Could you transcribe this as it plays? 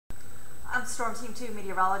I'm Storm Team 2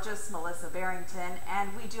 meteorologist Melissa Barrington,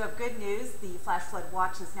 and we do have good news. The flash flood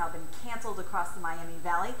watch has now been canceled across the Miami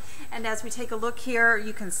Valley. And as we take a look here,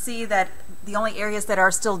 you can see that the only areas that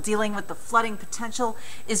are still dealing with the flooding potential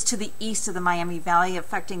is to the east of the Miami Valley,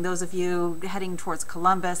 affecting those of you heading towards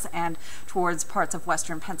Columbus and towards parts of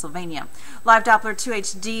western Pennsylvania. Live Doppler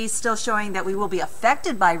 2HD still showing that we will be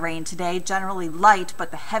affected by rain today, generally light,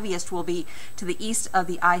 but the heaviest will be to the east of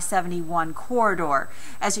the I-71 corridor.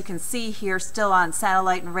 As you can see here still on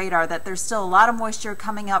satellite and radar that there's still a lot of moisture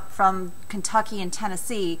coming up from Kentucky and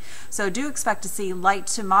Tennessee, so do expect to see light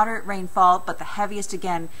to moderate rainfall, but the heaviest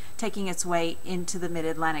again taking its way into the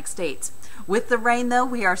mid-Atlantic states. With the rain though,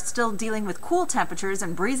 we are still dealing with cool temperatures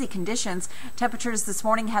and breezy conditions. Temperatures this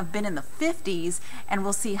morning have been in the 50s, and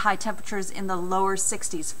we'll see high temperatures in the lower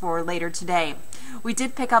 60s for later today. We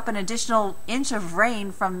did pick up an additional inch of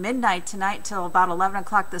rain from midnight tonight till about 11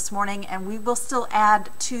 o'clock this morning, and we will still add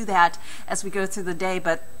to that as we go through the day,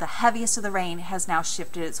 but the heaviest of the rain has now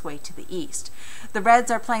shifted its way to the east. The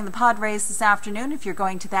Reds are playing the Padres this afternoon. If you're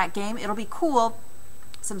going to that game, it'll be cool.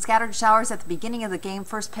 Some scattered showers at the beginning of the game,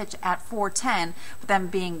 first pitch at 4:10, with them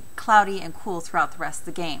being cloudy and cool throughout the rest of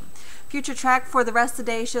the game. Future track for the rest of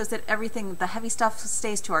the day shows that everything, the heavy stuff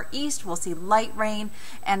stays to our east. We'll see light rain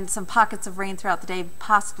and some pockets of rain throughout the day,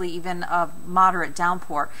 possibly even a moderate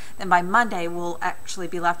downpour. Then by Monday, we'll actually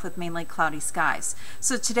be left with mainly cloudy skies.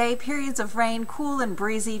 So today, periods of rain, cool and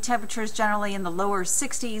breezy, temperatures generally in the lower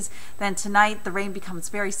 60s. Then tonight, the rain becomes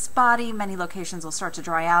very spotty. Many locations will start to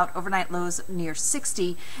dry out. Overnight lows near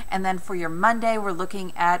 60. And then for your Monday, we're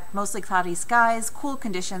looking at mostly cloudy skies, cool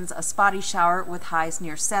conditions, a spotty shower with highs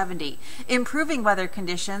near 70. Improving weather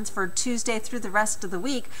conditions for Tuesday through the rest of the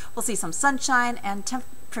week. We'll see some sunshine and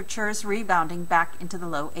temperatures rebounding back into the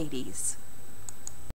low 80s.